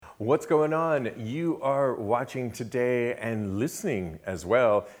What's going on? You are watching today and listening as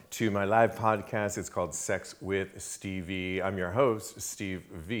well to my live podcast. It's called Sex with Stevie. I'm your host, Steve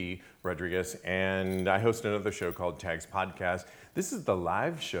V. Rodriguez, and I host another show called Tags Podcast. This is the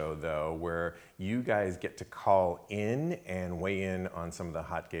live show, though, where you guys get to call in and weigh in on some of the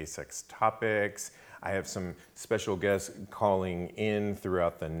hot gay sex topics. I have some special guests calling in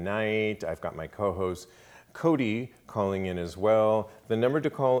throughout the night. I've got my co-host, Cody, calling in as well. The number to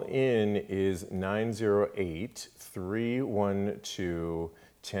call in is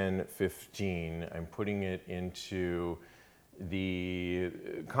 908-312-1015. I'm putting it into the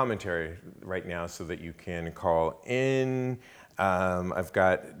commentary right now so that you can call in. I've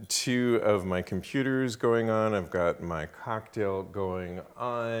got two of my computers going on. I've got my cocktail going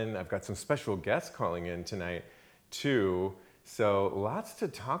on. I've got some special guests calling in tonight too. So lots to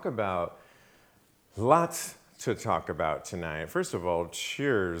talk about. Lots to talk about tonight. First of all,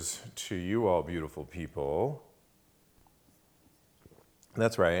 cheers to you all beautiful people.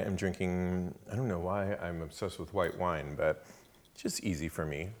 That's right, I'm drinking, I don't know why I'm obsessed with white wine, but it's just easy for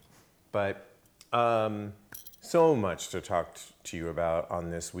me. But so much to talk to you about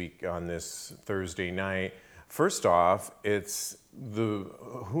on this week, on this Thursday night. First off,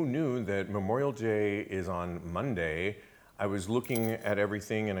 who knew that Memorial Day is on Monday? I was looking at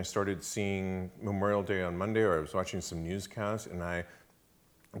everything and I started seeing Memorial Day on Monday, or I was watching some newscasts, and I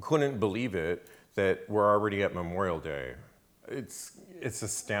couldn't believe it that we're already at Memorial Day. It's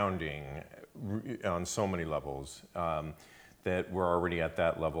astounding on so many levels that we're already at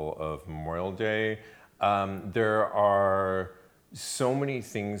that level of Memorial Day. There are so many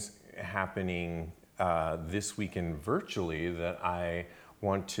things happening this weekend virtually that I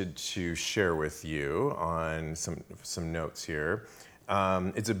wanted to share with you on some notes here.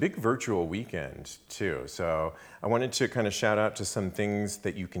 It's a big virtual weekend too, so I wanted to kind of shout out to some things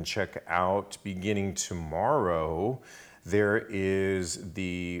that you can check out beginning tomorrow. There is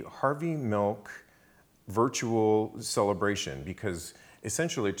the Harvey Milk virtual celebration, because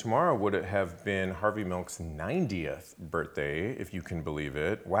essentially tomorrow would have been Harvey Milk's 90th birthday, if you can believe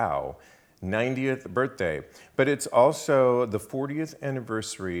it. Wow. 90th birthday. But it's also the 40th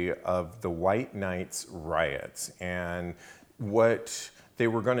anniversary of the White Nights riots. And what they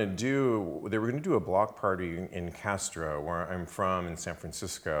were going to do a block party in Castro, where I'm from, in San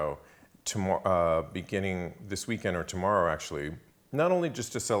Francisco, tomorrow, beginning this weekend, or tomorrow actually, not only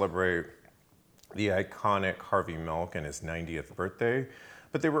just to celebrate the iconic Harvey Milk and his 90th birthday,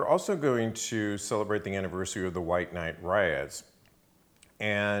 but they were also going to celebrate the anniversary of the White Night riots.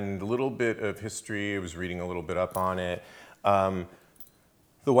 And a little bit of history, I was reading a little bit up on it. The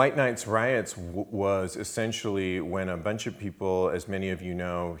White Nights riots was essentially when a bunch of people, as many of you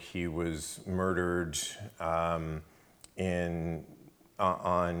know, he was murdered on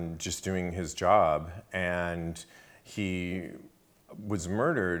just doing his job, and he was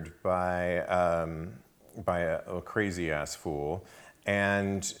murdered by a crazy ass fool.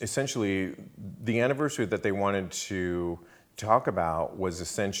 And essentially, the anniversary that they wanted to talk about was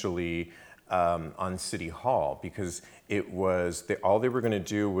essentially on City Hall, because all they were going to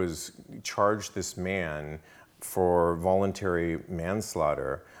do was charge this man for voluntary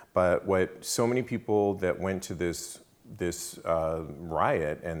manslaughter. But what so many people that went to this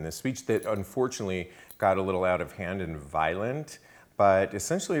riot and this speech, that unfortunately got a little out of hand and violent, but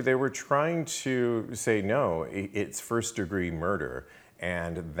essentially they were trying to say, no, it's first-degree murder.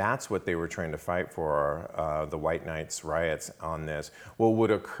 And that's what they were trying to fight for, the White Nights riots on this. Well, what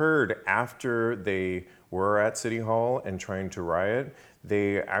occurred after they were at City Hall and trying to riot,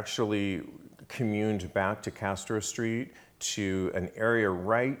 they actually communed back to Castro Street, to an area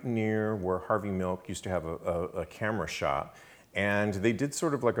right near where Harvey Milk used to have a camera shop. And they did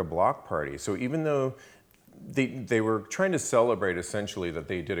sort of like a block party. So even though they were trying to celebrate essentially that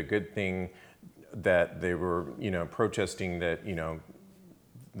they did a good thing, that they were, protesting that,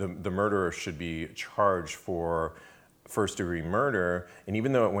 the murderer should be charged for first-degree murder, and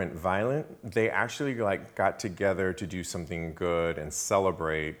even though it went violent, they actually got together to do something good and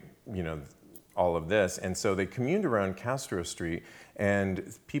celebrate, all of this. And so they communed around Castro Street, and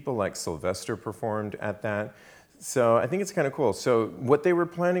people like Sylvester performed at that. So I think it's kind of cool. So what they were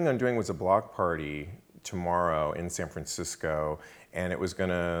planning on doing was a block party tomorrow in San Francisco, and it was going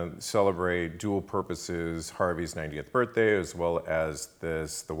to celebrate dual purposes, Harvey's 90th birthday, as well as the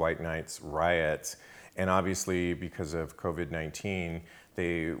White Nights riots. And obviously, because of COVID-19,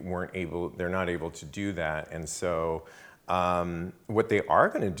 they're not able to do that. And so what they are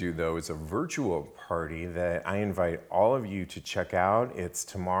going to do, though, is a virtual party that I invite all of you to check out. It's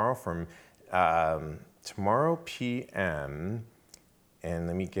tomorrow from tomorrow p.m. and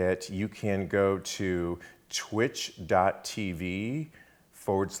you can go to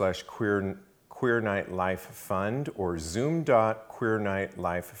twitch.tv/Queer Night Life Fund or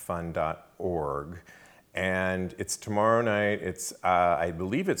zoom.queernightlifefund.org. And it's tomorrow night. It's, I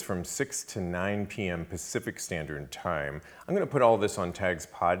believe it's from 6 to 9 p.m. Pacific Standard Time. I'm going to put all this on Tag's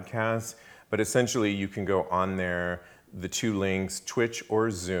podcast, but essentially you can go on there, the two links, Twitch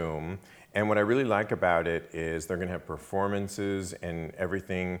or Zoom. And what I really like about it is they're going to have performances and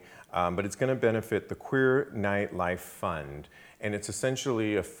everything, but it's going to benefit the Queer Night Life Fund. And it's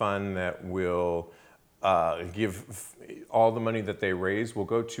essentially a fund that will give all the money that they raise will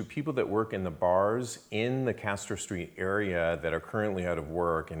go to people that work in the bars in the Castro Street area that are currently out of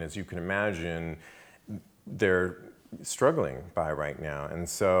work. And as you can imagine, they're struggling by right now. And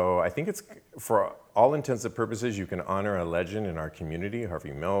so I think it's, for all intents and purposes, you can honor a legend in our community,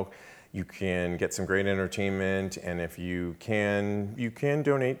 Harvey Milk. You can get some great entertainment, and if you can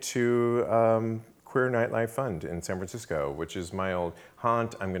donate to Queer Nightlife Fund in San Francisco, which is my old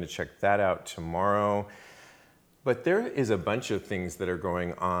haunt. I'm going to check that out tomorrow. But there is a bunch of things that are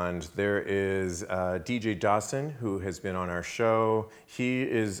going on. There is DJ Dawson, who has been on our show. He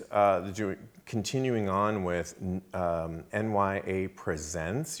is continuing on with NYA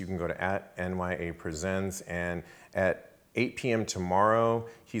Presents. You can go to @NYA Presents, and at 8 p.m. tomorrow,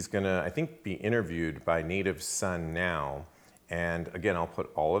 he's gonna, I think, be interviewed by Native Son Now. And again, I'll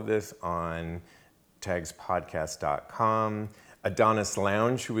put all of this on tagspodcast.com. Adonis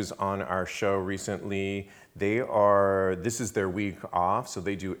Lounge, who was on our show recently, this is their week off, so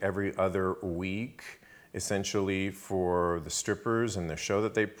they do every other week, essentially, for the strippers and the show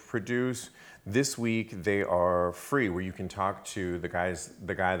that they produce. This week, they are free, where you can talk to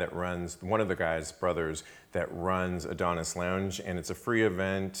one of the guys, brothers, that runs Adonis Lounge, and it's a free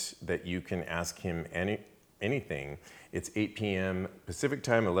event that you can ask him anything. It's 8 p.m. Pacific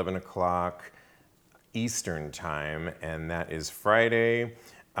time, 11 o'clock Eastern time, and that is Friday.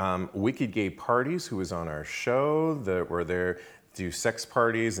 Wicked Gay Parties, who was on our show, where they do sex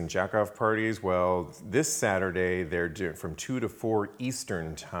parties and jack-off parties. Well, this Saturday, they're doing from 2 to 4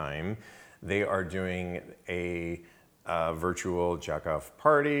 Eastern time. They are doing a virtual jack-off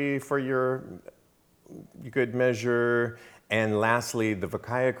party for your good measure. And lastly, the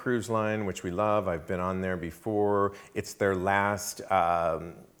Vakaya Cruise Line, which we love. I've been on there before. It's their last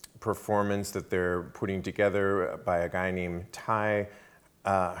performance that they're putting together by a guy named Ty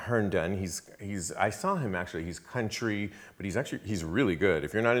Herndon. I saw him actually. He's country, but he's really good.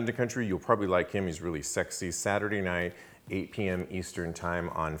 If you're not into country, you'll probably like him. He's really sexy. Saturday night, 8 p.m. Eastern time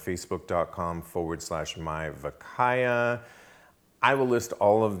on facebook.com/myvakaya. I will list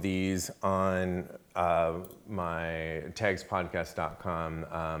all of these on my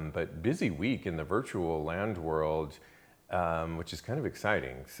tagspodcast.com, but busy week in the virtual land world, which is kind of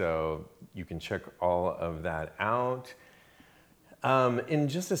exciting. So you can check all of that out. In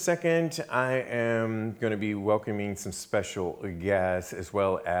just a second, I am going to be welcoming some special guests as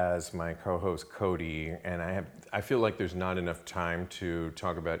well as my co-host Cody, and I feel like there's not enough time to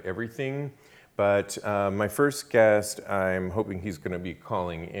talk about everything, but my first guest, I'm hoping he's going to be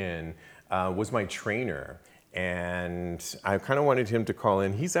calling in, was my trainer. And I kind of wanted him to call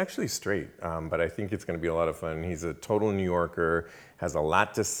in. He's actually straight, but I think it's going to be a lot of fun. He's a total New Yorker, has a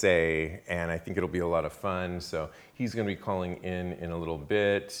lot to say, and I think it'll be a lot of fun. So he's going to be calling in a little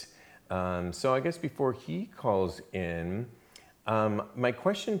bit. So I guess before he calls in, my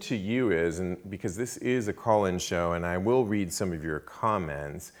question to you is, and because this is a call-in show, and I will read some of your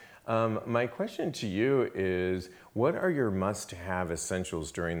comments, my question to you is, what are your must-have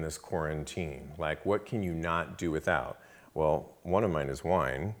essentials during this quarantine? Like, what can you not do without? Well, one of mine is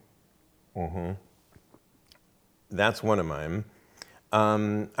wine. That's one of mine.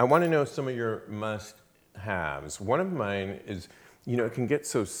 I want to know some of your must-haves. One of mine is, it can get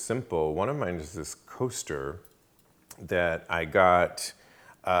so simple. One of mine is this coaster that I got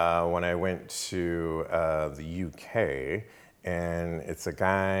when I went to the UK. And it's a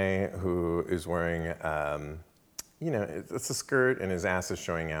guy who is wearing, it's a skirt and his ass is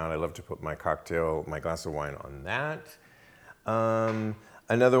showing out. I love to put my glass of wine on that.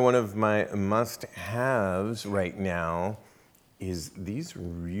 Another one of my must-haves right now is these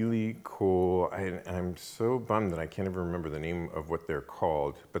really cool, I'm so bummed that I can't even remember the name of what they're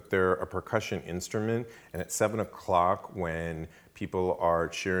called, but they're a percussion instrument. And at 7 o'clock, when people are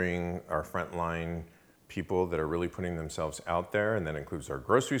cheering our frontline people that are really putting themselves out there, and that includes our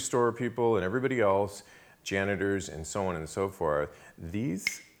grocery store people and everybody else, janitors and so on and so forth.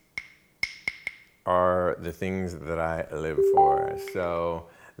 These are the things that I live for. So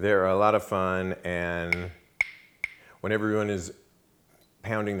they're a lot of fun, and when everyone is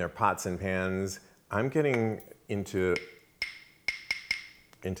pounding their pots and pans. I'm getting into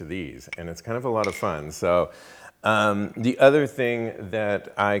these, and it's kind of a lot of fun. So the other thing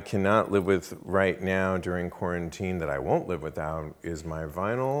that I cannot live with right now during quarantine that I won't live without is my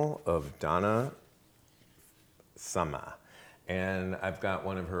vinyl of Donna Summer. And I've got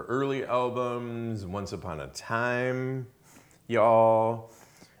one of her early albums, Once Upon a Time, y'all.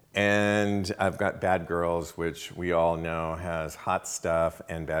 And I've got Bad Girls, which we all know has hot stuff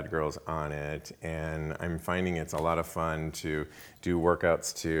and Bad Girls on it. And I'm finding it's a lot of fun to do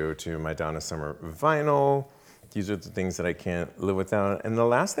workouts to my Donna Summer vinyl. These are the things that I can't live without. And the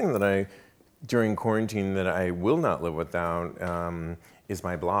last thing that during quarantine that I will not live without is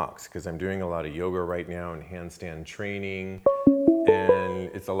my blocks, because I'm doing a lot of yoga right now and handstand training. And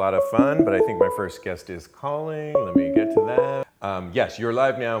it's a lot of fun, but I think my first guest is calling. Let me get to that. Yes, you're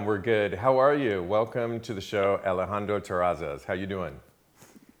live now and we're good. How are you? Welcome to the show, Alejandro Terrazas. How you doing?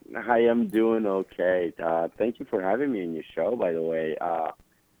 Hi, I'm doing okay. Thank you for having me in your show, by the way.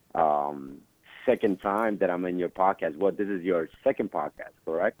 Second time that I'm in your podcast. Well, this is your second podcast,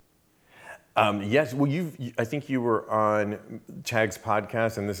 correct? Yes, well, I think you were on Chag's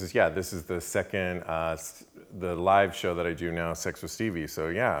podcast, and this is the second, the live show that I do now, Sex with Stevie. So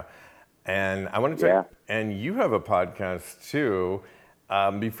yeah, and I want to Yeah. and you have a podcast too.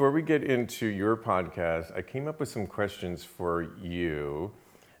 Before we get into your podcast, I came up with some questions for you.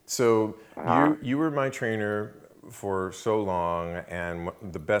 So Uh-huh. you were my trainer for so long and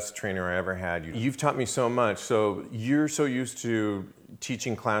the best trainer I ever had. You've taught me so much. So you're so used to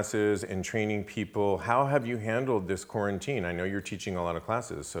teaching classes and training people. How have you handled this quarantine? I know you're teaching a lot of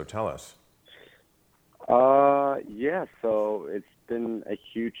classes, so tell us. Yeah, so it's been a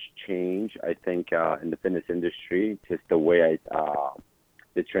huge change, I think, in the fitness industry. Just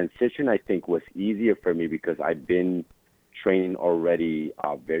the transition, I think, was easier for me because I've been training already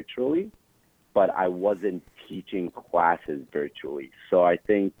virtually, but I wasn't teaching classes virtually. So I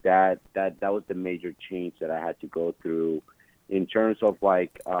think that was the major change that I had to go through in terms of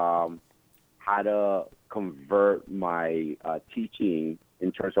how to convert my teaching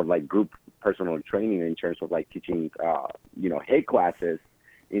in terms of like group personal training, in terms of like teaching HIIT classes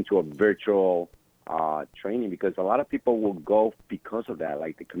into a virtual training, because a lot of people will go because of that.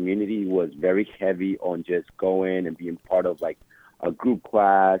 Like the community was very heavy on just going and being part of like a group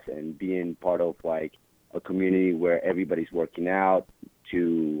class and being part of like a community where everybody's working out,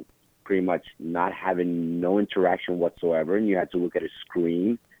 to pretty much not having no interaction whatsoever, and you had to look at a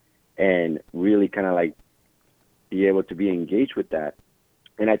screen and really kind of like be able to be engaged with that.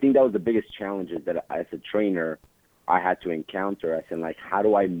 And I think that was the biggest challenges that as a trainer I had to encounter, as in like, how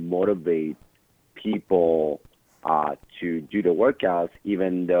do I motivate people to do the workouts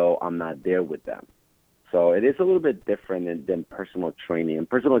even though I'm not there with them? So it is a little bit different than personal training. In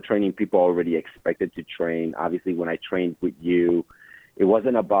personal training, people are already expected to train. Obviously, when I trained with you, it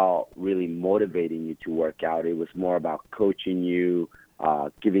wasn't about really motivating you to work out. It was more about coaching you,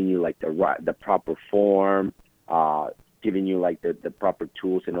 giving you like the proper form, giving you like the proper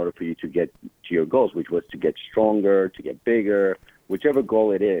tools in order for you to get to your goals, which was to get stronger, to get bigger, whichever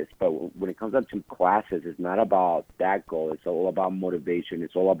goal it is. But when it comes down to classes, it's not about that goal. It's all about motivation.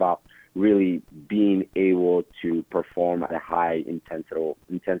 It's all about really being able to perform at a high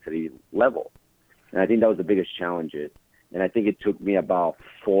intensity level. And I think that was the biggest challenge. And I think it took me about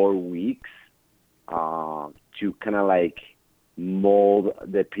 4 weeks to kind of like mold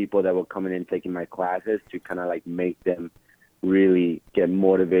the people that were coming in taking my classes, to kind of like make them really get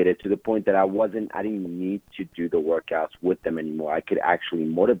motivated to the point that I didn't need to do the workouts with them anymore. I could actually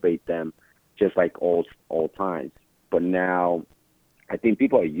motivate them just like all times. But now I think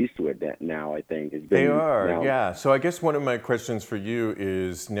people are used to it now. I think it's They been are, now. yeah. So I guess one of my questions for you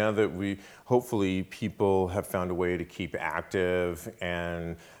is, now that hopefully people have found a way to keep active,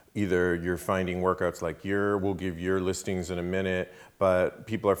 and either you're finding workouts like we'll give your listings in a minute, but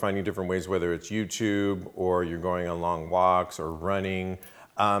people are finding different ways, whether it's YouTube or you're going on long walks or running.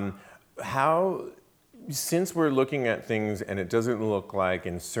 How, since we're looking at things and it doesn't look like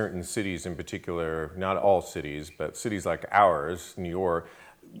in certain cities in particular, not all cities, but cities like ours, New York,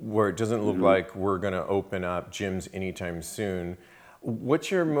 where it doesn't look Mhm. like we're going to open up gyms anytime soon, what's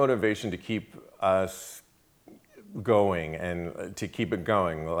your motivation to keep us going and to keep it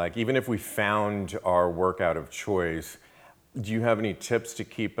going? Like, even if we found our workout of choice, do you have any tips to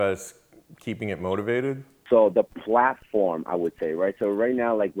keeping it motivated? So the platform, I would say, right? So right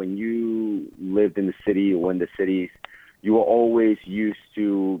now, like when you lived in the city, or in the cities, you were always used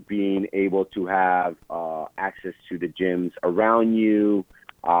to being able to have access to the gyms around you,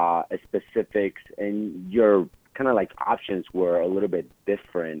 specifics, and your kind of like options were a little bit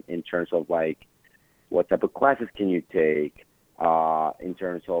different in terms of like what type of classes can you take, in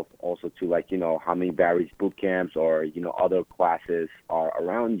terms of also to like, how many various boot camps or, other classes are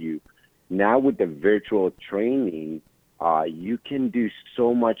around you. Now with the virtual training, you can do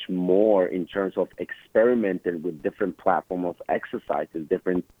so much more in terms of experimenting with different platform of exercises,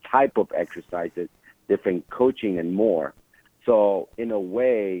 different type of exercises, different coaching and more. So in a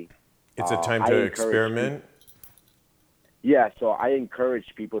way, It's a time I to encourage experiment. yeah, so I encourage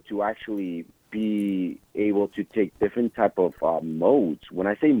people to actually be able to take different type of modes. When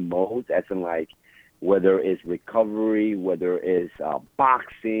I say modes, as in like whether it's recovery, whether it's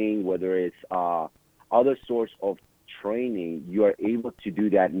boxing, whether it's other sorts of training, you are able to do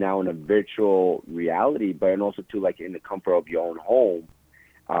that now in a virtual reality, but and also to like in the comfort of your own home,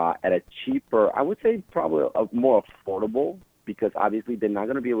 at a cheaper, I would say probably a more affordable, because obviously they're not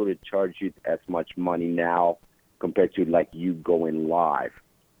going to be able to charge you as much money now compared to like you going live.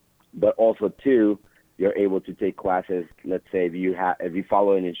 But also too, you're able to take classes. Let's say if you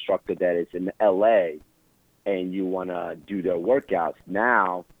follow an instructor that is in LA and you want to do their workouts,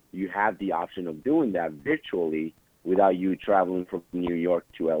 now you have the option of doing that virtually without you traveling from New York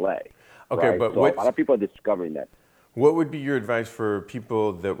to LA. Okay, Right? but So a lot of people are discovering that. what would be your advice for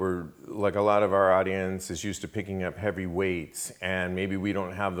people that were like a lot of our audience is used to picking up heavy weights, and maybe we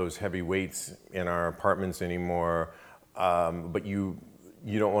don't have those heavy weights in our apartments anymore, but you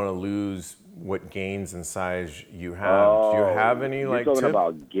don't want to lose what gains in size you have. Do you have Oh, any you're like talking tip?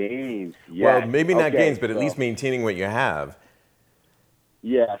 about games. Well, Yes. maybe not gains, Okay. but at least So maintaining what you have.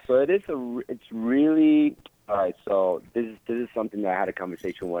 yeah. So it's really all right. So this is something that I had a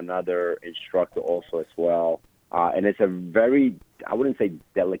conversation with another instructor also as well, and it's a very, I wouldn't say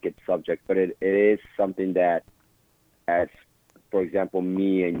delicate subject, but it is something that, as for example,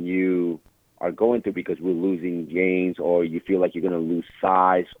 me and you are going through because we're losing gains, or you feel like you're going to lose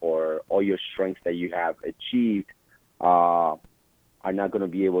size, or all your strengths that you have achieved are not going to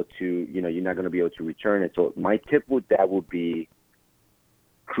be able to, you're not going to be able to return it. So my tip with that would be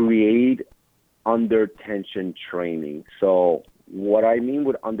create under tension training. So what I mean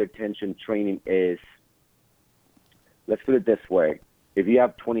with under tension training is, let's put it this way. If you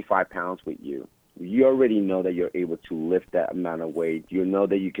have 25 pounds with you, you already know that you're able to lift that amount of weight. You know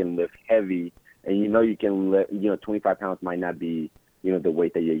that you can lift heavy, and you know you can lift, 25 pounds might not be, the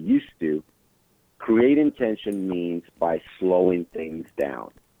weight that you're used to. Creating tension means by slowing things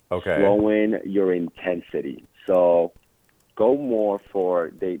down, Okay. slowing your intensity. So go more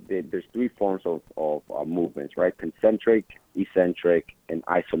for, there's three forms of movements, right? Concentric, eccentric, and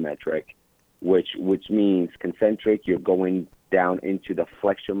isometric, which means concentric, you're going down into the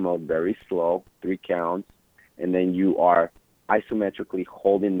flexion mode very slow, 3 counts, and then you are isometrically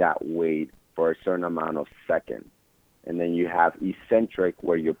holding that weight for a certain amount of seconds. And then you have eccentric,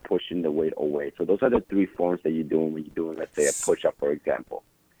 where you're pushing the weight away. So those are the three forms that you're doing when you're doing, let's say, a push-up, for example.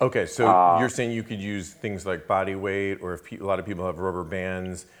 Okay, so you're saying you could use things like body weight, or if a lot of people have rubber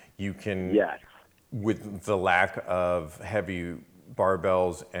bands, you can, Yes. with the lack of heavy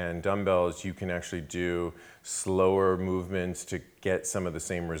barbells and dumbbells, you can actually do slower movements to get some of the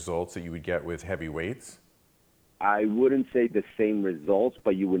same results that you would get with heavy weights? I wouldn't say the same results,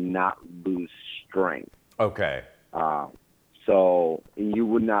 but you would not lose strength. Okay. So you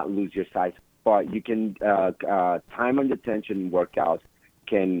would not lose your size, but you can, time under tension workouts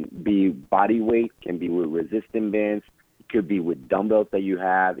can be body weight, can be with resistance bands, it could be with dumbbells that you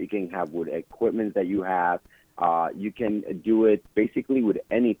have, you can have with equipment that you have. You can do it basically with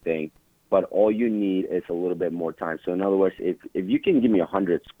anything, but all you need is a little bit more time. So in other words, if you can give me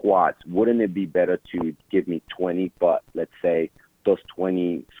 100 squats, wouldn't it be better to give me 20, but let's say those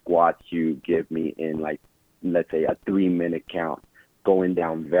 20 squats you give me in like, let's say a 3-minute count, going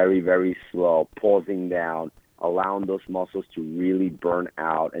down very, very slow, pausing down, allowing those muscles to really burn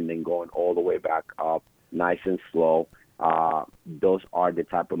out, and then going all the way back up, nice and slow. Those are the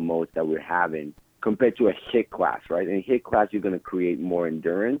type of modes that we're having compared to a HIIT class, right? In a HIIT class, you're going to create more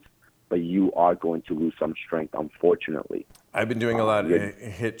endurance, but you are going to lose some strength, unfortunately. I've been doing a lot of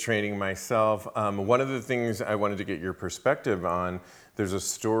HIIT training myself. One of the things I wanted to get your perspective on, there's a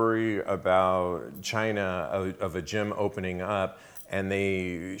story about China of a gym opening up, and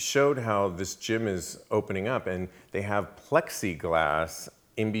they showed how this gym is opening up, and they have plexiglass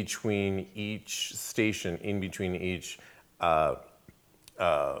in between each station, in between each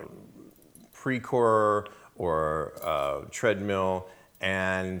Precor or treadmill,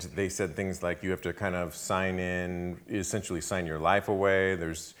 and they said things like you have to kind of sign in, essentially sign your life away.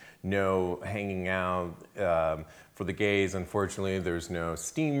 There's no hanging out. For the gays, unfortunately, there's no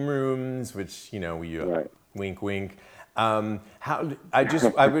steam rooms, which, we Right. Wink, wink. I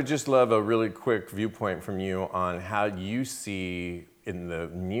would just love a really quick viewpoint from you on how you see in the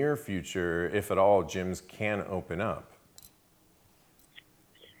near future, if at all, gyms can open up.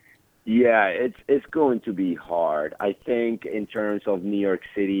 Yeah, it's going to be hard. I think in terms of New York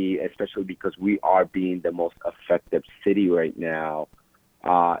City, especially because we are being the most effective city right now,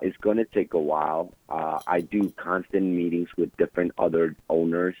 it's going to take a while. I do constant meetings with different other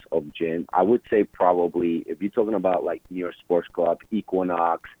owners of gym. I would say probably if you're talking about like New York Sports Club,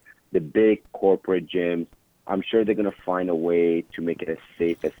 Equinox, the big corporate gyms, I'm sure they're going to find a way to make it as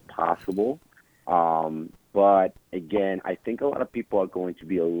safe as possible. But again, I think a lot of people are going to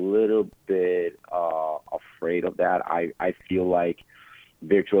be a little bit afraid of that. I feel like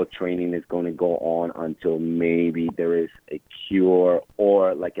virtual training is going to go on until maybe there is a cure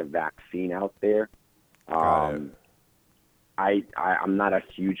or like a vaccine out there. Got it. Um, I'm not a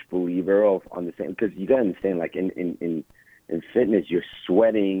huge believer of on the same because you gotta understand like in fitness you're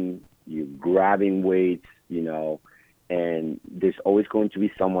sweating, you're grabbing weights, and there's always going to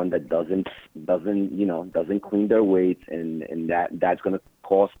be someone that doesn't clean their weights and that's going to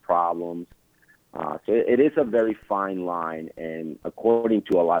cause problems. So it is a very fine line, and according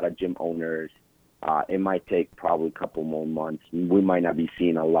to a lot of gym owners, it might take probably a couple more months. We might not be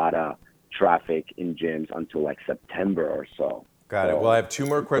seeing a lot of traffic in gyms until like September or so. Got it. Well, I So have two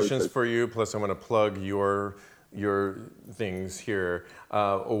more questions for you. Plus, I want to plug your things here.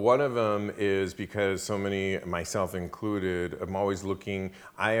 One of them is because so many, myself included, I'm always looking.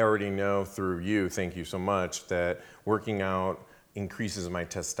 I already know through you. Thank you so much. That working out increases my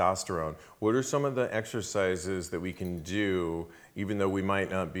testosterone. What are some of the exercises that we can do, even though we might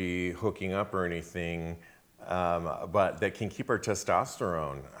not be hooking up or anything, but that can keep our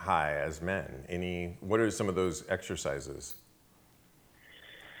testosterone high as men? What are some of those exercises?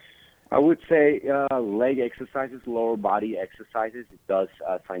 I would say leg exercises, lower body exercises. It does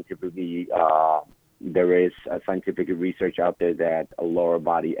scientifically. There is scientific research out there that lower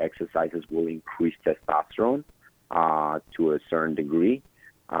body exercises will increase testosterone to a certain degree.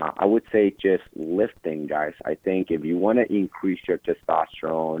 I would say just lifting, guys. I think if you want to increase your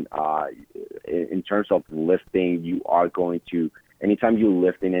testosterone, in terms of lifting, you are going to, anytime you're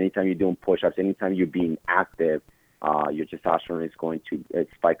lifting, anytime you're doing push-ups, anytime you're being active, your testosterone is going to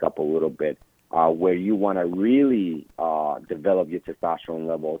spike up a little bit. Where you want to really develop your testosterone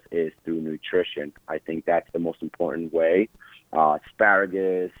levels is through nutrition. I think that's the most important way.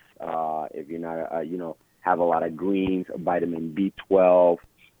 Asparagus, if you're not, have a lot of greens, vitamin B12.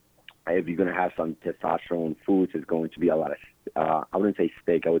 If you're going to have some testosterone foods, it's going to be a lot of, I wouldn't say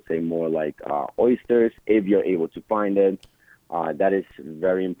steak, I would say more like oysters, if you're able to find it. That is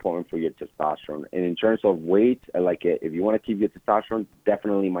very important for your testosterone. And in terms of weight, if you want to keep your testosterone,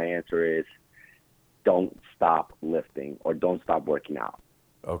 definitely my answer is don't stop lifting or don't stop working out.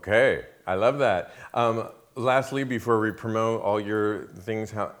 Okay, I love that. Lastly, before we promote all your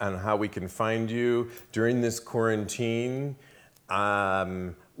things and how we can find you during this quarantine,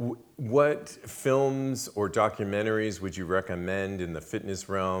 what films or documentaries would you recommend in the fitness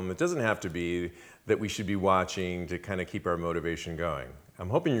realm? It doesn't have to be that we should be watching to kind of keep our motivation going. I'm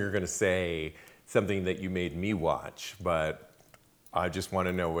hoping you're going to say something that you made me watch, but I just want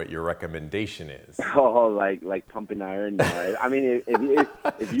to know what your recommendation is. Oh, like pumping iron. No. I mean,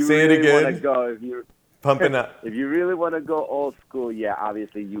 if you Say it really want to again. go, Pumping up. if you really want to go old school, yeah,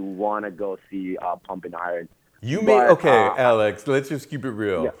 obviously you want to go see pumping iron. But Okay, Alex, let's just keep it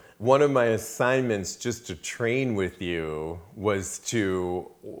real. yeah, One of my assignments just to train with you was to,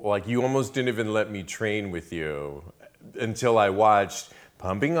 like, you almost didn't even let me train with you until I watched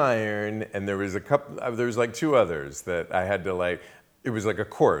Pumping Iron, and there was there was like two others that I had to it was like a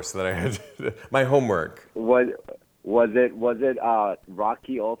course that I had my homework. was it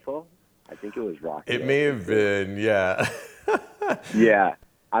Rocky also? I think it was Rocky. It may Also have too. been, yeah. Yeah,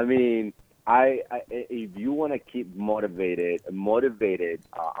 I mean, if you want to keep motivated,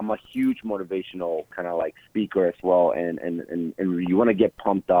 I'm a huge motivational kind of like speaker as well, and you want to get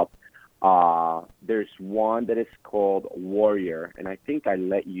pumped up. There's one that is called Warrior, and I think I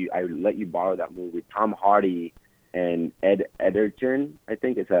let you borrow that movie. Tom Hardy and Ed Edgerton. I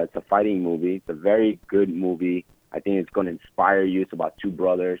think it's a fighting movie. It's a very good movie. I think it's going to inspire you. It's about two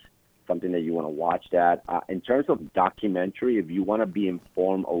brothers, something that you want to watch that. In terms of documentary, if you want to be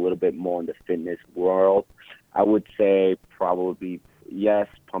informed a little bit more in the fitness world, I would say probably, yes,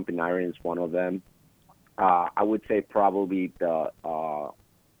 Pumping Iron is one of them. I would say probably or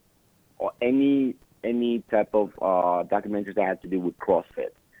any type of documentaries that have to do with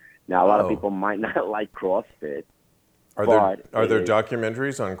CrossFit. Now, a lot of Oh. people might not like CrossFit, Are but there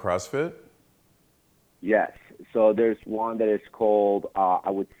documentaries on CrossFit? Yes. So there's one that is called, I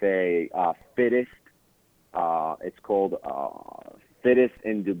would say, Fittest. It's called Fittest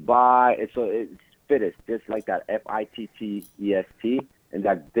in Dubai. It's Fittest, just like that, Fittest, and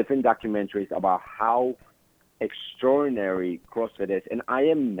that different documentaries about how extraordinary CrossFit is. And I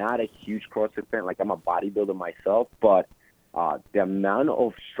am not a huge CrossFit fan. Like, I'm a bodybuilder myself, but the amount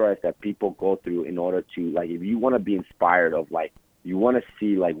of stress that people go through in order to, like, if you want to be inspired of, like, you want to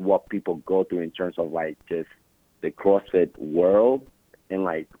see like what people go through in terms of like just the CrossFit world and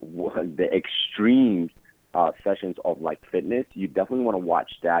like the extreme sessions of like fitness, you definitely want to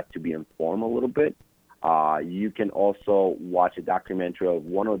watch that to be informed a little bit. You can also watch a documentary of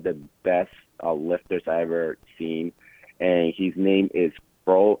one of the best lifters I ever seen, and his name is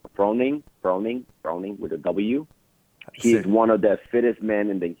Froning with a W. He's one of the fittest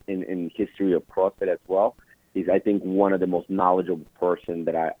men in history of CrossFit as well. He's, I think, one of the most knowledgeable person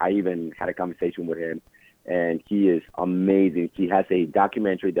that I even had a conversation with him, and he is amazing. He has a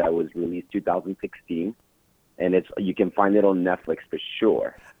documentary that was released 2016, and you can find it on Netflix for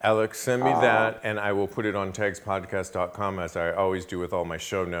sure. Alex, send me that, and I will put it on tagspodcast.com, as I always do with all my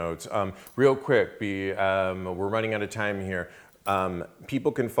show notes. Real quick, we're running out of time here.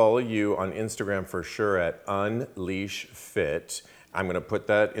 People can follow you on Instagram for sure at Unleash Fit. I'm going to put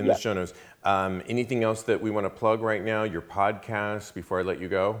that in the show notes. Anything else that we want to plug right now? Your podcast before I let you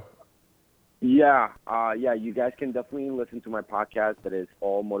go? Yeah. You guys can definitely listen to my podcast that is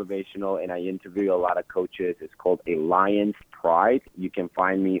all motivational, and I interview a lot of coaches. It's called A Lion's Pride. You can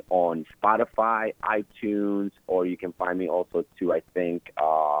find me on Spotify, iTunes, or you can find me also too, I think,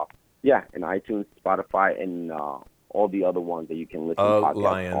 in iTunes, Spotify, and all the other ones that you can listen to podcasts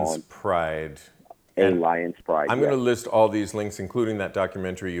Lion's on. Pride. A Lion's Pride. I'm going to list all these links, including that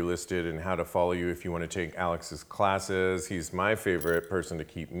documentary you listed, and how to follow you if you want to take Alex's classes. He's my favorite person to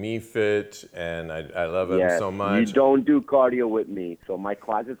keep me fit, and I love him so much. You don't do cardio with me. So my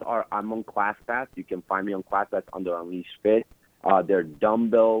classes I'm on ClassPass. You can find me on ClassPass under Unleash Fit. They're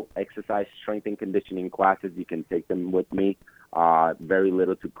dumbbell exercise, strength and conditioning classes. You can take them with me. Very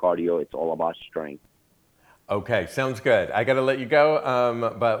little to cardio. It's all about strength. Okay, sounds good. I got to let you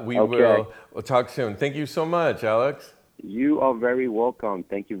go, but we'll talk soon. Thank you so much, Alex. You are very welcome.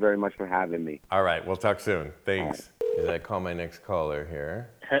 Thank you very much for having me. All right, we'll talk soon. Thanks. As I call my next caller here.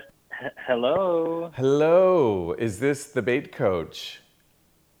 Hello. Hello. Is this the bait coach?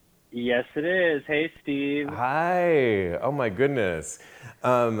 Yes, it is. Hey, Steve. Hi. Oh my goodness.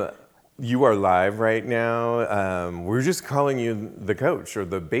 You are live right now. We're just calling you the coach or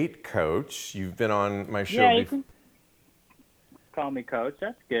the bait coach. You've been on my show before. You can call me coach.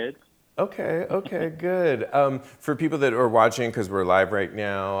 That's good. Okay, good. For people that are watching, because we're live right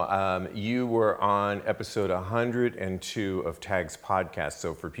now, you were on episode 102 of Tags Podcast.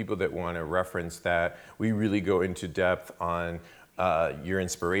 So for people that want to reference that, we really go into depth on your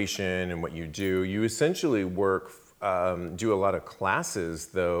inspiration and what you do. You essentially do a lot of classes,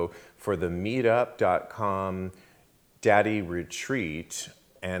 though, for the meetup.com Daddy Retreat.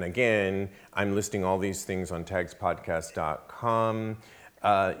 And again, I'm listing all these things on tagspodcast.com.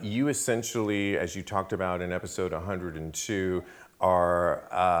 You essentially, as you talked about in episode 102,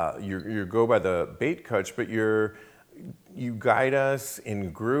 you go by the bait coach, but you guide us in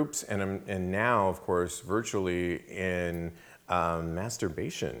groups and now, of course, virtually in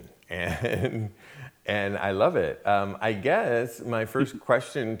masturbation. And I love it. I guess my first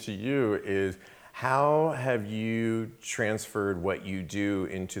question to you is, how have you transferred what you do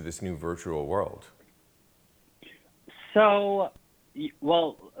into this new virtual world? So,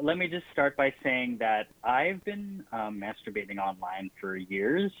 well, let me just start by saying that I've been masturbating online for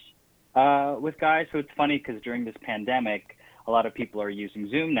years with guys. So it's funny because during this pandemic, a lot of people are using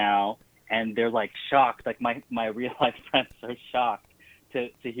Zoom now, and they're like shocked. Like my real life friends are shocked to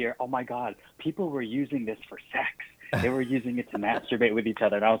hear, oh my God, people were using this for sex. They were using it to masturbate with each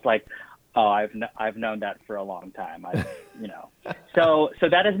other. And I was like, oh, I've known that for a long time. So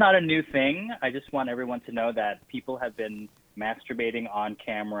that is not a new thing. I just want everyone to know that people have been masturbating on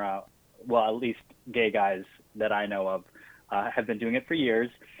camera. Well, at least gay guys that I know of have been doing it for years.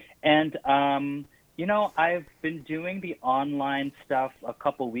 And, I've been doing the online stuff a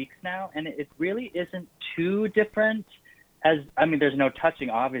couple weeks now, and it really isn't too different. There's no touching,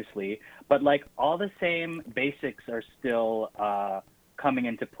 obviously, but like all the same basics are still coming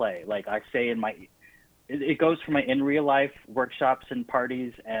into play. Like I say it goes for my in real life workshops and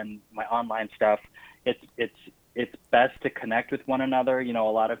parties and my online stuff. It's best to connect with one another. A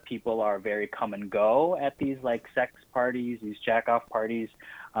lot of people are very come and go at these like sex parties, these jack off parties.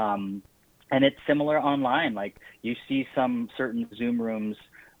 And it's similar online. Like you see some certain Zoom rooms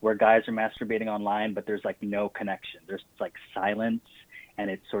where guys are masturbating online, but there's like no connection. There's like silence, and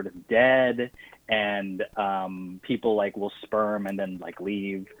it's sort of dead, and people like will sperm and then like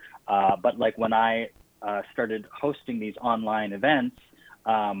leave. But like when I started hosting these online events,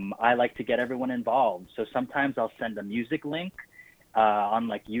 I like to get everyone involved. So sometimes I'll send a music link on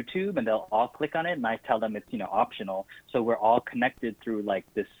like YouTube, and they'll all click on it, and I tell them it's, you know, optional. So we're all connected through like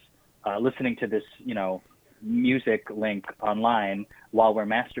this, listening to this, you know, music link online while we're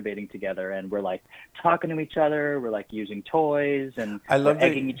masturbating together, and we're like talking to each other, we're like using toys, and I we're love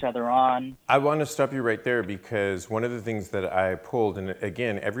that. egging each other on. I want to stop you right there because one of the things that I pulled, and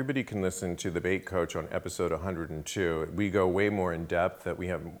again, everybody can listen to The Bait Coach on episode 102. We go way more in depth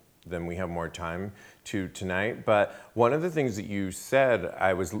than we have more time to tonight. But one of the things that you said,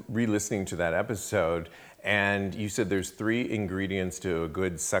 I was re-listening to that episode, and you said there's 3 ingredients to a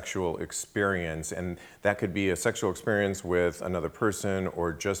good sexual experience, and that could be a sexual experience with another person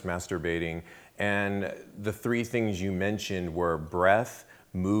or just masturbating. And the 3 things you mentioned were breath,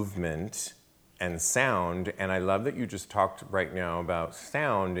 movement, and sound. And I love that you just talked right now about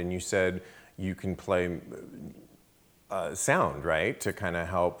sound, and you said you can play sound, right, to kind of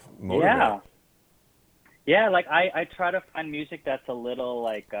help motivate. Yeah, like I try to find music that's a little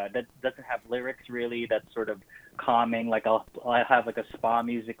like that doesn't have lyrics really, that's sort of calming. Like I have like a spa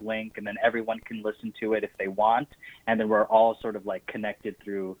music link, and then everyone can listen to it if they want, and then we're all sort of like connected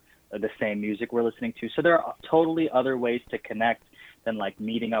through the same music we're listening to. So there are totally other ways to connect than like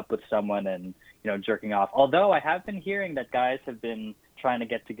meeting up with someone and, you know, jerking off. Although I have been hearing that guys have been trying to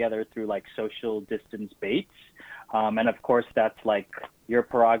get together through like social distance baits. And of course, that's like your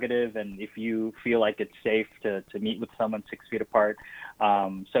prerogative, and if you feel like it's safe to meet with someone 6 feet apart.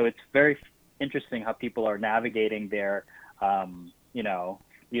 So it's very interesting how people are navigating their, you know,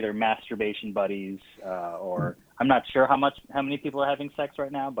 either masturbation buddies or I'm not sure how many people are having sex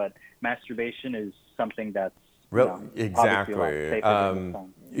right now, but masturbation is something that's Exactly.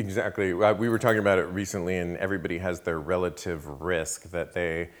 Exactly. We were talking about it recently, and everybody has their relative risk that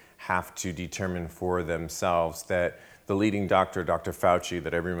they have to determine for themselves. That the leading doctor, Dr. Fauci,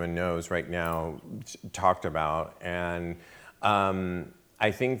 that everyone knows right now, talked about. And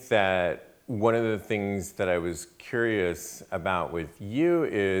I think that one of the things that I was curious about with you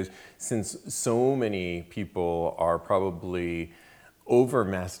is, since so many people are probably over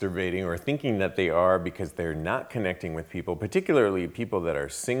masturbating or thinking that they are because they're not connecting with people, particularly people that are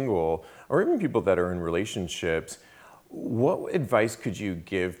single or even people that are in relationships, what advice could you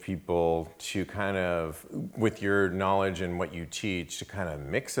give people to kind of, with your knowledge and what you teach, to kind of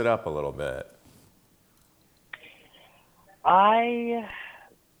mix it up a little bit? I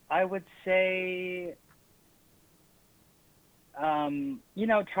would say, you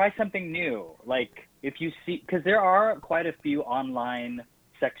know, try something new. Like if you see, because there are quite a few online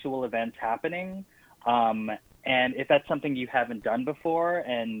sexual events happening, and if that's something you haven't done before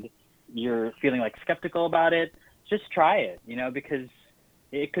and you're feeling like skeptical about it, just try it, you know, because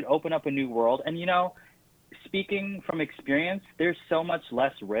it could open up a new world. And, you know, speaking from experience, there's so much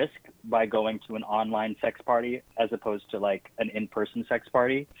less risk by going to an online sex party as opposed to like an in-person sex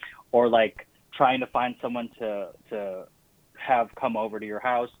party, or like trying to find someone to have come over to your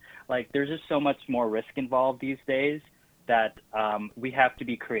house. Like there's just so much more risk involved these days that we have to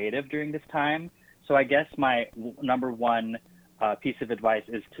be creative during this time. So I guess my number one piece of advice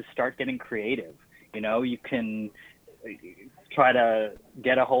is to start getting creative. You know, you can try to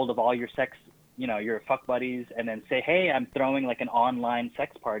get a hold of all your sex, you know, your fuck buddies, and then say, hey, I'm throwing like an online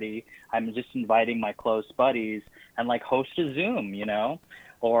sex party. I'm just inviting my close buddies, and like host a Zoom, you know,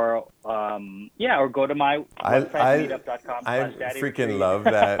 or or go to my website, meetup.com. I freaking love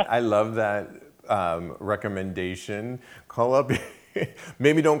that. I love that recommendation. Call up.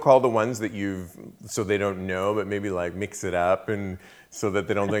 Maybe don't call the ones that so they don't know, but maybe like mix it up, and so that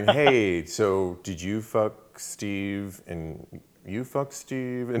they don't think, hey, so did you fuck Steve and you fuck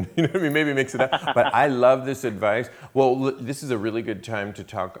Steve? And you know what I mean? Maybe mix it up. But I love this advice. Well, this is a really good time to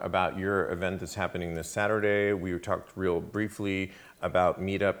talk about your event that's happening this Saturday. We talked real briefly about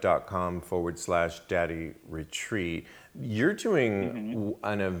meetup.com/daddy retreat. You're doing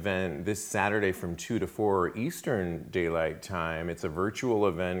an event this Saturday from 2 to 4 Eastern Daylight Time. It's a virtual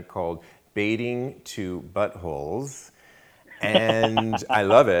event called Baiting to Buttholes. And I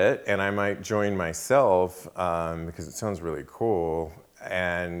love it, and I might join myself because it sounds really cool.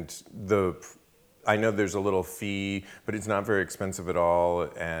 And I know there's a little fee, but it's not very expensive at all,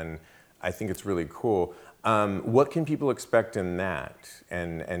 and I think it's really cool. What can people expect in that?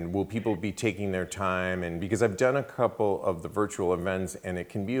 And will people be taking their time? And because I've done a couple of the virtual events, and it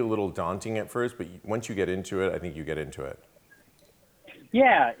can be a little daunting at first, but once you get into it, I think you get into it.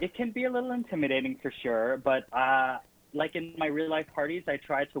 Yeah, it can be a little intimidating for sure, but like in my real life parties, I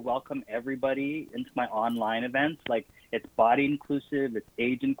try to welcome everybody into my online events. Like it's body inclusive, it's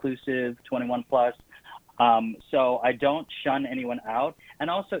age inclusive, 21 plus. So I don't shun anyone out. And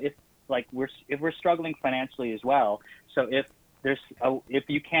also, if we're struggling financially as well, so if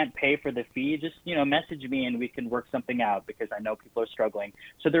you can't pay for the fee, just message me and we can work something out because I know people are struggling.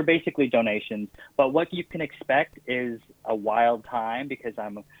 So they're basically donations. But what you can expect is a wild time because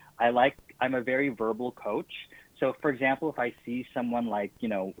I'm a very verbal coach. So for example, if I see someone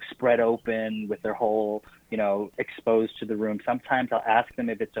spread open with their whole exposed to the room, sometimes I'll ask them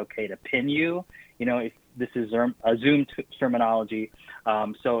if it's okay to pin you. If this is a Zoom terminology,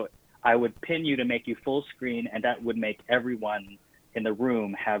 so I would pin you to make you full screen, and that would make everyone in the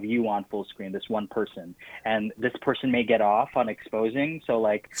room have you on full screen, this one person. And this person may get off on exposing. So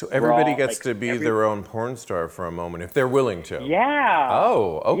everybody gets to be their own porn star for a moment if they're willing to. Yeah.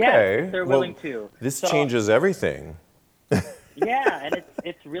 Oh, okay. Yes, if they're willing to. This changes everything. Yeah, and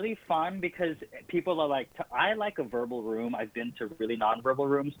it's really fun because people are I like a verbal room. I've been to really nonverbal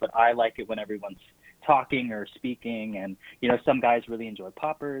rooms, but I like it when everyone's talking or speaking. And, some guys really enjoy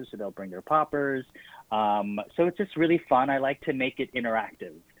poppers, so they'll bring their poppers. So it's just really fun. I like to make it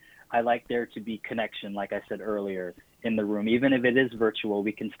interactive. I like there to be connection, like I said earlier, in the room. Even if it is virtual,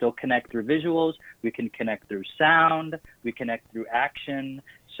 we can still connect through visuals. We can connect through sound. We connect through action.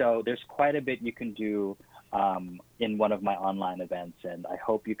 So there's quite a bit you can do in one of my online events, and I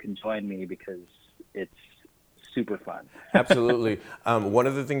hope you can join me because it's super fun. Absolutely. One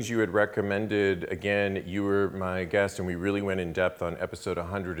of the things you had recommended, again, you were my guest, and we really went in depth on episode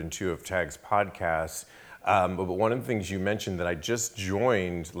 102 of Tag's podcast. But one of the things you mentioned that I just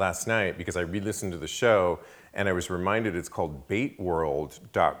joined last night because I re-listened to the show, and I was reminded it's called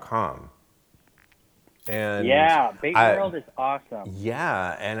baitworld.com. And yeah, Bait World is awesome.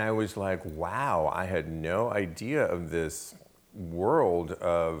 Yeah, and I was like, wow, I had no idea of this world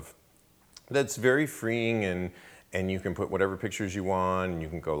that's very freeing, and you can put whatever pictures you want, and you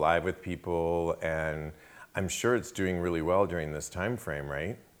can go live with people, and I'm sure it's doing really well during this time frame,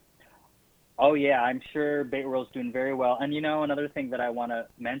 right? Oh yeah, I'm sure Bait World's doing very well. And another thing that I want to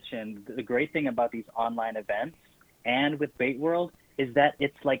mention, the great thing about these online events and with Bait World is that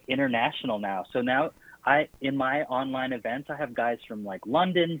it's international now. So now in my online events, I have guys from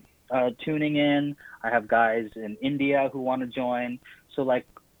London tuning in. I have guys in India who want to join. So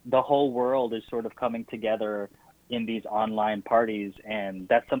the whole world is sort of coming together in these online parties, and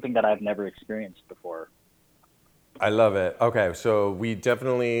that's something that I've never experienced before. I love it. Okay, so we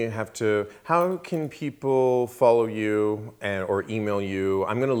definitely have to. How can people follow you or email you?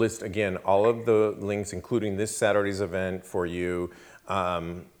 I'm going to list again all of the links, including this Saturday's event for you.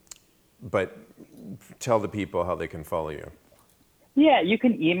 But tell the people how they can follow you. Yeah, you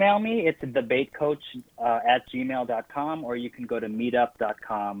can email me. It's thebaitcoach @gmail.com, or you can go to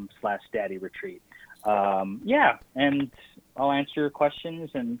meetup.com/daddyretreat. Yeah, and I'll answer your questions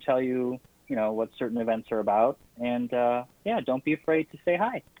and tell you, what certain events are about. And don't be afraid to say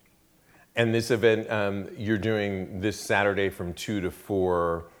hi. And this event, you're doing this Saturday from 2 to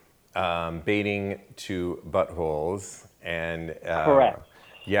 4, baiting to buttholes. And correct.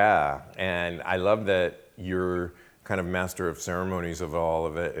 Yeah, and I love that you're kind of master of ceremonies of all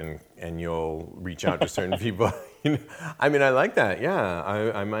of it, and you'll reach out to certain people. I mean, I like that. Yeah,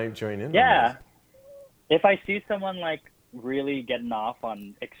 I might join in. Yeah, if I see someone really getting off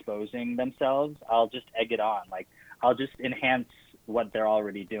on exposing themselves, I'll just egg it on. I'll just enhance what they're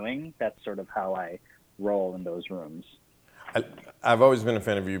already doing. That's sort of how I roll in those rooms. I've always been a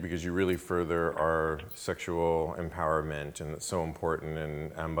fan of you because you really further our sexual empowerment, and it's so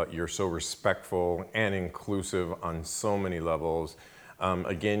important. But you're so respectful and inclusive on so many levels.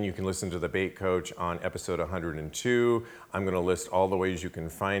 Again, you can listen to The Bait Coach on episode 102. I'm going to list all the ways you can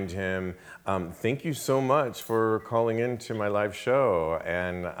find him. Thank you so much for calling in to my live show.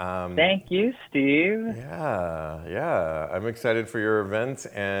 And thank you, Steve. Yeah. I'm excited for your event,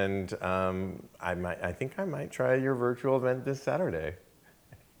 and I think I might try your virtual event this Saturday.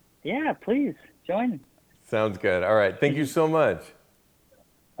 Yeah, please join. Sounds good. All right. Thank you so much.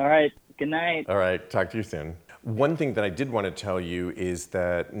 All right. Good night. All right. Talk to you soon. One thing that I did want to tell you is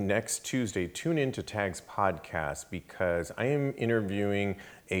that next Tuesday, tune in to Tag's podcast because I am interviewing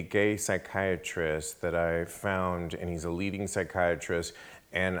a gay psychiatrist that I found, and he's a leading psychiatrist.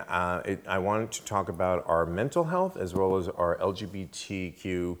 And I wanted to talk about our mental health as well as our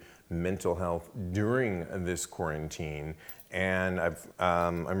LGBTQ mental health during this quarantine. And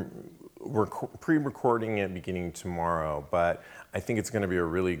we're pre-recording it beginning tomorrow, but I think it's going to be a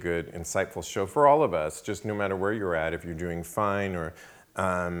really good, insightful show for all of us, just no matter where you're at, if you're doing fine or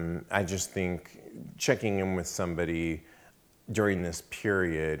I just think checking in with somebody during this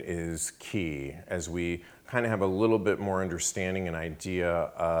period is key as we kind of have a little bit more understanding and idea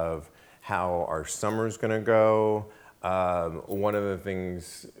of how our summer's going to go. One of the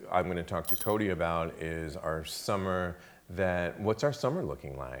things I'm going to talk to Cody about is our summer. What's our summer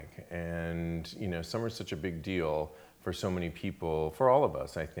looking like? And summer's such a big deal for so many people, for all of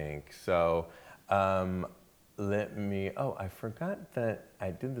us, I think. So I forgot that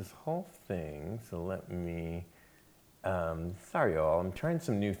I did this whole thing. So sorry y'all, I'm trying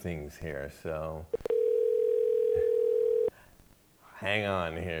some new things here. So hang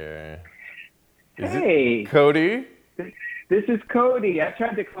on here. Is Hey, it Cody? this is Cody. I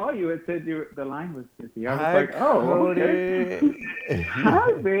tried to call you. It said the line was busy. I was Hi, like, oh, okay. Cody.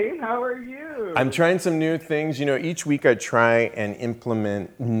 Hi, babe. How are you? I'm trying some new things. Each week I try and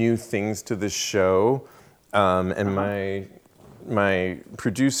implement new things to the show. And my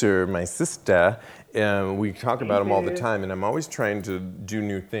producer, my sister, we talk about them all the time, and I'm always trying to do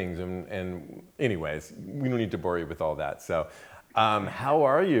new things. And anyways, we don't need to bore you with all that. So, how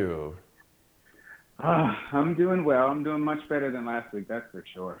are you? I'm doing well. I'm doing much better than last week, that's for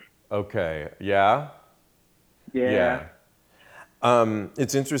sure. Okay. Yeah? Yeah.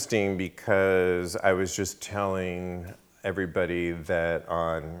 It's interesting because I was just telling everybody that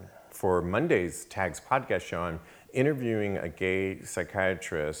for Monday's Tags podcast show, I'm interviewing a gay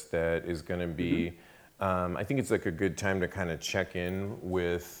psychiatrist that is going to be, I think it's like a good time to kind of check in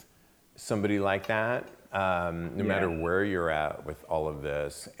with somebody like that, no matter where you're at with all of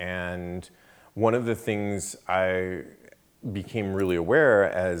this. And one of the things I became really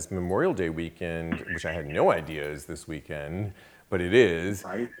aware as Memorial Day weekend, which I had no idea is this weekend, but it is.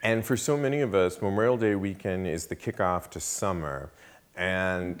 Right. And for so many of us, Memorial Day weekend is the kickoff to summer.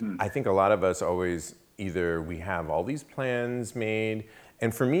 And I think a lot of us always either we have all these plans made,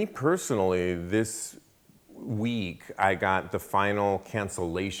 and for me personally, this week I got the final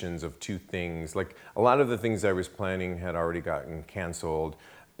cancellations of two things. Like a lot of the things I was planning had already gotten canceled.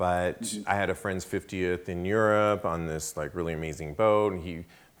 But I had a friend's 50th in Europe on this like really amazing boat, and he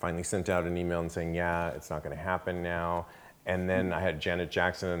finally sent out an email and saying, yeah, it's not going to happen now. And then I had Janet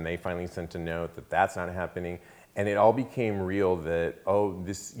Jackson, and they finally sent a note that that's not happening. And it all became real that,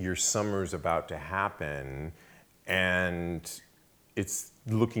 your summer's about to happen, and it's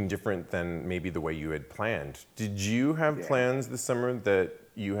looking different than maybe the way you had planned. Did you have plans this summer that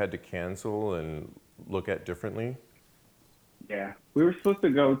you had to cancel and look at differently? Yeah. We were supposed to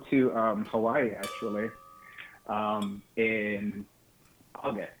go to Hawaii, actually, in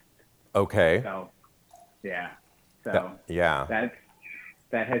August. Okay. So, yeah. So Yeah.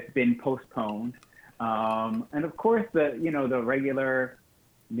 that has been postponed. And of course, the regular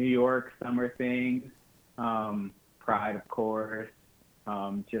New York summer things, Pride, of course,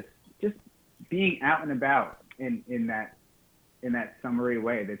 just being out and about in that summery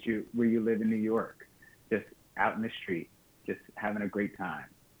way where you live in New York, just out in the street, just having a great time.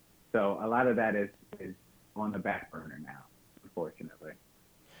 So a lot of that is on the back burner now, unfortunately.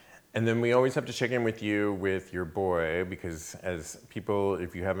 And then we always have to check in with you with your boy, because as people,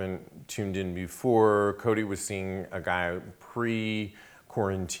 if you haven't tuned in before, Cody was seeing a guy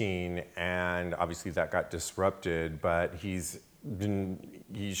pre-quarantine, and obviously that got disrupted, but he's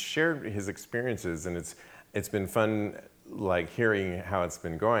shared his experiences, and it's been fun like hearing how it's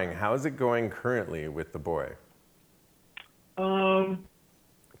been going. How is it going currently with the boy?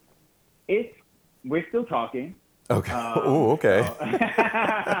 We're still talking. Okay. Oh, okay. So.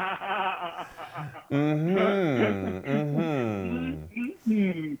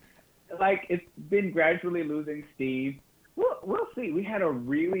 Like, it's been gradually losing steam. We'll see. We had a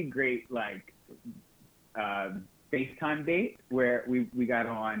really great FaceTime date where we got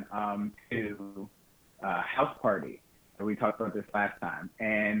on to house party. So we talked about this last time,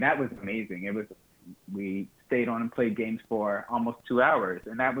 and that was amazing. We stayed on and played games for almost 2 hours,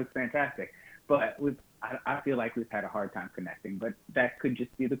 and that was fantastic. But I feel like we've had a hard time connecting, but that could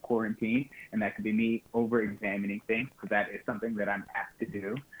just be the quarantine, and that could be me over-examining things, because that is something that I'm apt to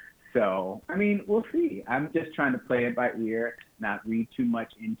do. So, I mean, we'll see. I'm just trying to play it by ear, not read too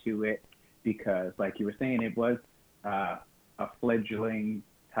much into it, because, like you were saying, it was a fledgling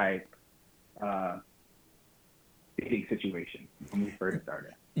type dating situation when we first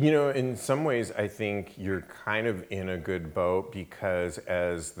started. In some ways, I think you're kind of in a good boat, because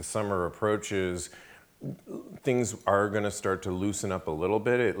as the summer approaches, things are going to start to loosen up a little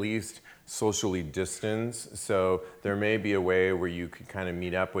bit, at least socially distance. So there may be a way where you could kind of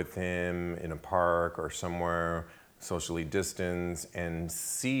meet up with him in a park or somewhere, socially distance, and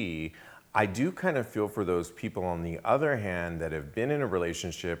see. I do kind of feel for those people on the other hand that have been in a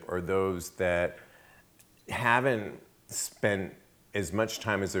relationship, or those that haven't spent as much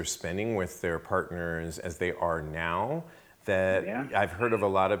time as they're spending with their partners as they are now. That Yeah. I've heard of a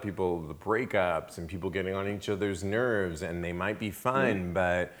lot of people, the breakups and people getting on each other's nerves, and they might be fine,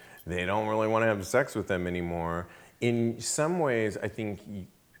 but they don't really want to have sex with them anymore. In some ways, I think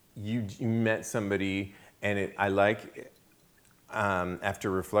you met somebody, and I like,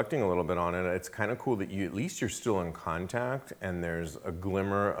 after reflecting a little bit on it, it's kind of cool that at least you're still in contact, and there's a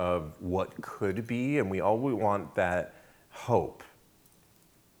glimmer of what could be, and we all want that hope.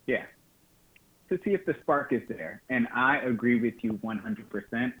 Yeah. To see if the spark is there. And I agree with you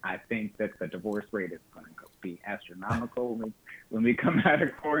 100%. I think that the divorce rate is going to be astronomical when we come out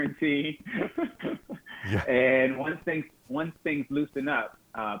of quarantine. Yeah. And once things loosen up,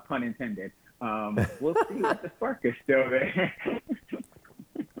 pun intended, we'll see if the spark is still there.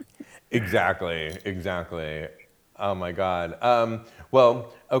 Exactly. Oh my God.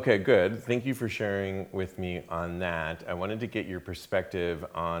 Well, okay, good. Thank you for sharing with me on that. I wanted to get your perspective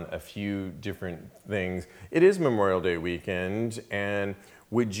on a few different things. It is Memorial Day weekend, and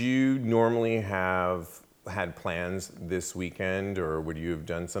would you normally have had plans this weekend, or would you have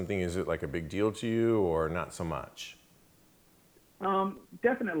done something? Is it like a big deal to you, or not so much?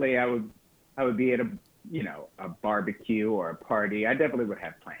 Definitely, I would be at a barbecue or a party. I definitely would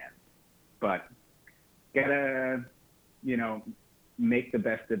have plans, but gotta, make the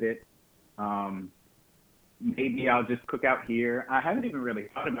best of it. Maybe I'll just cook out here. I haven't even really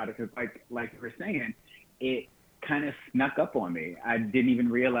thought about it because, like you were saying, it kind of snuck up on me. I didn't even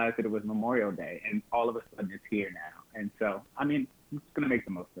realize that it was Memorial Day, and all of a sudden it's here now. And so, I'm just gonna make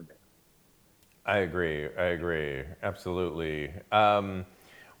the most of it. I agree, absolutely.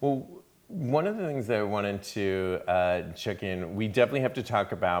 Well, one of the things that I wanted to check in, we definitely have to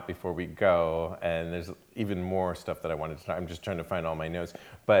talk about before we go, and there's even more stuff that I wanted to talk. I'm just trying to find all my notes.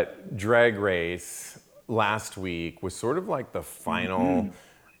 But Drag Race last week was sort of like the final,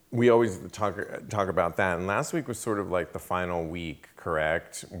 we always talk about that, and last week was sort of like the final week,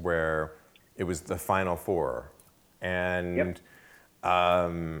 correct? Where it was the final four. And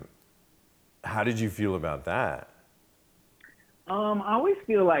how did you feel about that? I always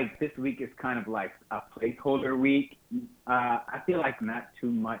feel like this week is kind of like a placeholder week. I feel like not too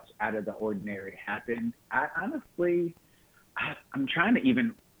much out of the ordinary happened. I'm trying to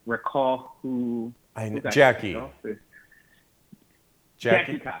even recall who. Jackie.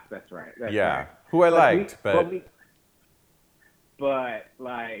 Jackie Cox, that's right. That's right. Who I liked, but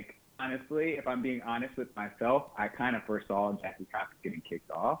like honestly, if I'm being honest with myself, I kind of foresaw Jackie Cox getting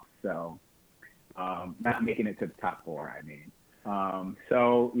kicked off, so not making it to the top four.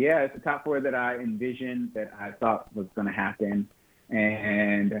 So yeah, it's the top four that I envisioned, that I thought was going to happen,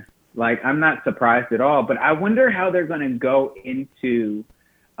 and like I'm not surprised at all. But I wonder how they're going to go into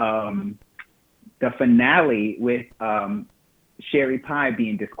the finale with Sherry Pie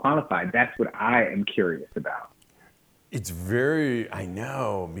being disqualified. That's what I am curious about. I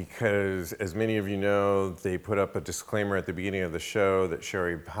know, because as many of you know, they put up a disclaimer at the beginning of the show that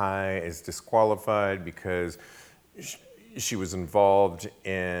Sherry Pie is disqualified because she was involved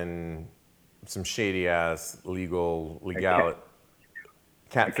in some shady ass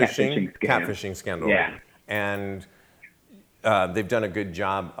catfishing scandal. Yeah. And they've done a good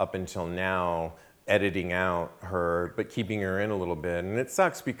job up until now editing out her, but keeping her in a little bit. And it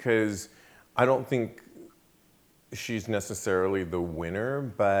sucks because I don't think she's necessarily the winner,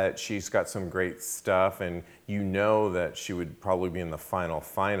 but she's got some great stuff, and you know that she would probably be in the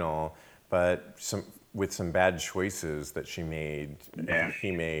final, but with some bad choices that he made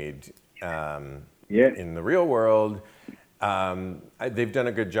in the real world. They've done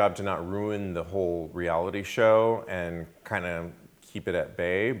a good job to not ruin the whole reality show and kind of keep it at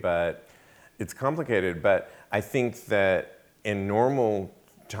bay, but it's complicated. But I think that in normal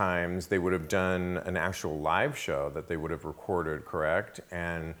times they would have done an actual live show that they would have recorded, correct?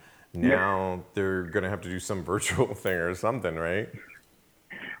 And now they're going to have to do some virtual thing or something, right?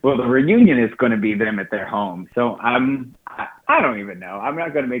 Well, the reunion is going to be them at their home. So I don't even know. I'm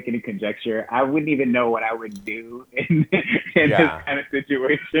not going to make any conjecture. I wouldn't even know what I would do in this kind of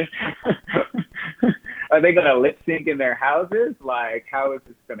situation. Are they going to lip sync in their houses? Like, how is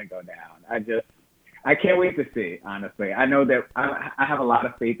this going to go down? I can't wait to see, honestly. I know that I have a lot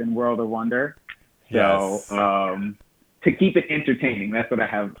of faith in World of Wonder. So to keep it entertaining, that's what I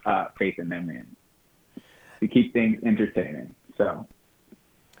have faith in them in. To keep things entertaining. So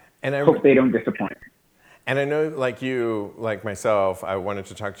I hope they don't disappoint. And I know, like myself, I wanted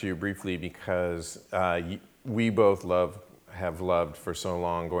to talk to you briefly because we both love have loved for so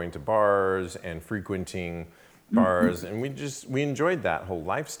long, going to bars and frequenting bars, and we enjoyed that whole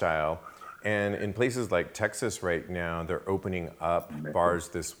lifestyle. And in places like Texas right now, they're opening up bars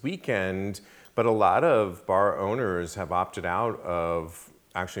this weekend, but a lot of bar owners have opted out of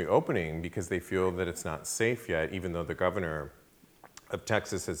actually opening because they feel that it's not safe yet, even though the governor of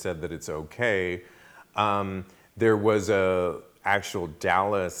Texas has said that it's okay. There was a actual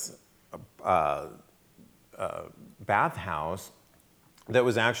Dallas bathhouse that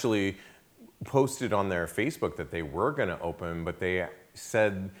was actually posted on their Facebook that they were going to open, but they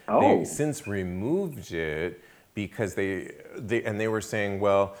said they since removed it because they were saying,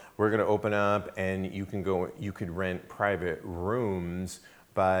 well, we're going to open up and you could rent private rooms,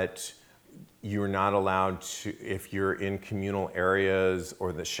 but you're not allowed to, if you're in communal areas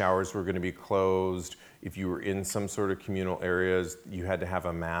or the showers were going to be closed, if you were in some sort of communal areas, you had to have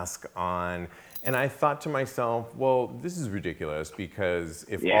a mask on. And I thought to myself, well, this is ridiculous, because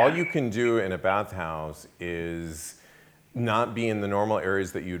if all you can do in a bathhouse is not be in the normal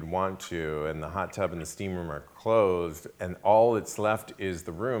areas that you'd want to, and the hot tub and the steam room are closed, and all that's left is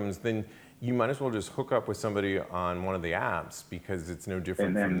the rooms, then you might as well just hook up with somebody on one of the apps, because it's no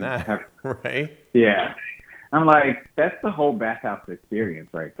different from that, right? Yeah. I'm like, that's the whole bathhouse experience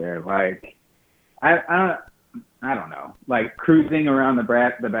right there. Like, I don't know, like cruising around the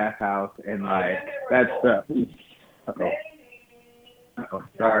bathhouse, and like that's the.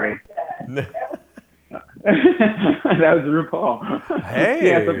 Sorry. That was RuPaul. Hey. He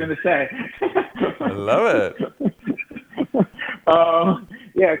had something to say. I love it.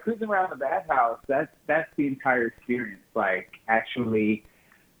 Yeah, cruising around the bathhouse, that's the entire experience. Like actually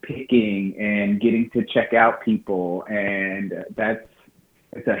picking and getting to check out people, and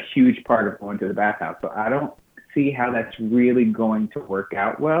it's a huge part of going to the bathhouse. So I don't see how that's really going to work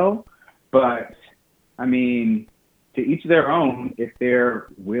out well. But I mean, to each their own. If they're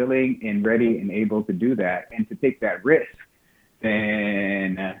willing and ready and able to do that and to take that risk,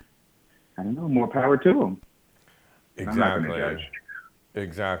 then I don't know, more power to them. Exactly. I'm not going to judge.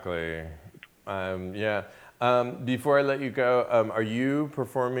 Exactly. Yeah. Before I let you go, are you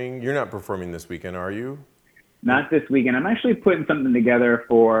performing? You're not performing this weekend, are you? Not this weekend. I'm actually putting something together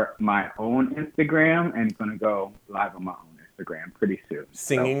for my own Instagram, and it's going to go live on my own Instagram pretty soon.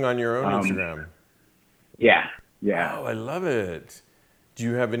 Singing on your own Instagram? Yeah. Yeah. Oh, I love it. Do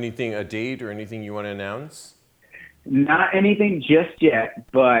you have anything, a date or anything you want to announce? Not anything just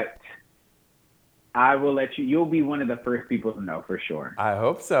yet, but I will let you. You'll be one of the first people to know for sure. I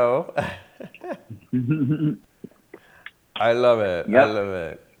hope so. I love it. Yep. I love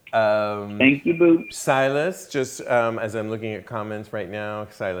it. Thank you, Boo. Silas, just as I'm looking at comments right now,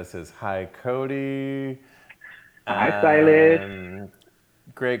 Silas says, hi, Cody. Hi, Silas.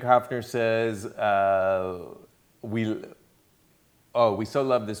 Greg Hoffner says, we so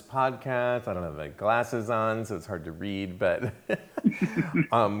love this podcast. I don't have my glasses on, so it's hard to read, but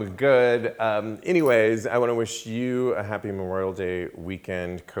good. Anyways, I want to wish you a happy Memorial Day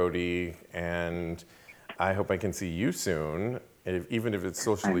weekend, Cody, and I hope I can see you soon, even if it's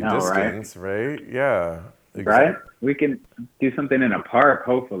socially distanced, right? Yeah. Exactly. Right? We can do something in a park,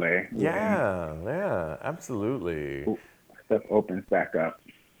 hopefully. Yeah, absolutely. Stuff opens back up.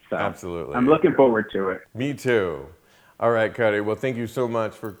 So absolutely. I'm looking forward to it. Me too. All right, Cody. Well, thank you so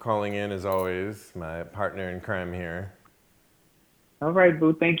much for calling in, as always, my partner in crime here. All right,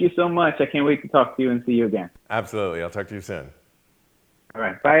 Boo. Thank you so much. I can't wait to talk to you and see you again. Absolutely. I'll talk to you soon. All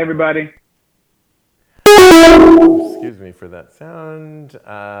right. Bye, everybody. Excuse me for that sound.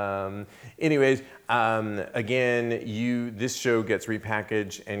 Anyways, again, this show gets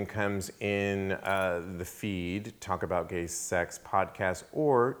repackaged and comes in the feed, Talk About Gay Sex Podcast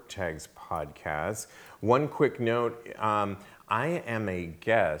or Tags Podcast. One quick note, I am a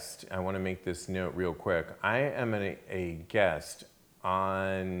guest. I want to make this note real quick. I am a guest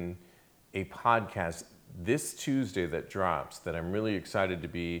on a podcast this Tuesday that drops that I'm really excited to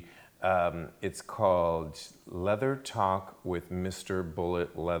be. It's called Leather Talk with Mr.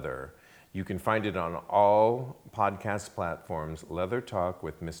 Bullet Leather. You can find it on all podcast platforms, Leather Talk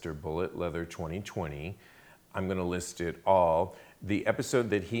with Mr. Bullet Leather 2020. I'm going to list it all. The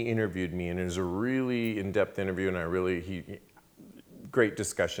episode that he interviewed me in is a really in-depth interview, and great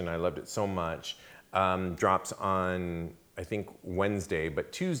discussion. I loved it so much. Drops on, I think, Wednesday,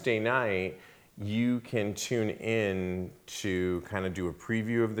 but Tuesday night, you can tune in to kind of do a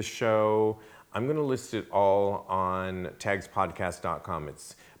preview of the show. I'm going to list it all on tagspodcast.com.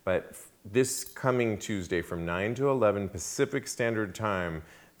 But this coming Tuesday from 9 to 11 Pacific Standard Time,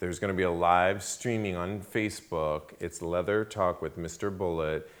 there's going to be a live streaming on Facebook. It's Leather Talk with Mr.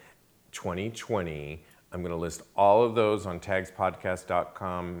 Bullet 2020. I'm going to list all of those on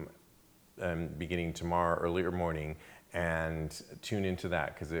tagspodcast.com beginning tomorrow, earlier morning, and tune into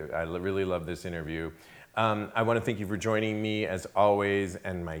that because I really love this interview. I want to thank you for joining me as always,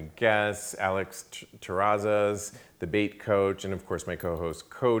 and my guests, Alex Terrazas, the bait coach, and of course my co-host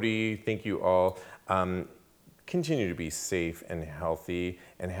Cody. Thank you all. Continue to be safe and healthy,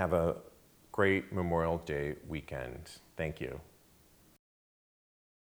 and have a great Memorial Day weekend. Thank you.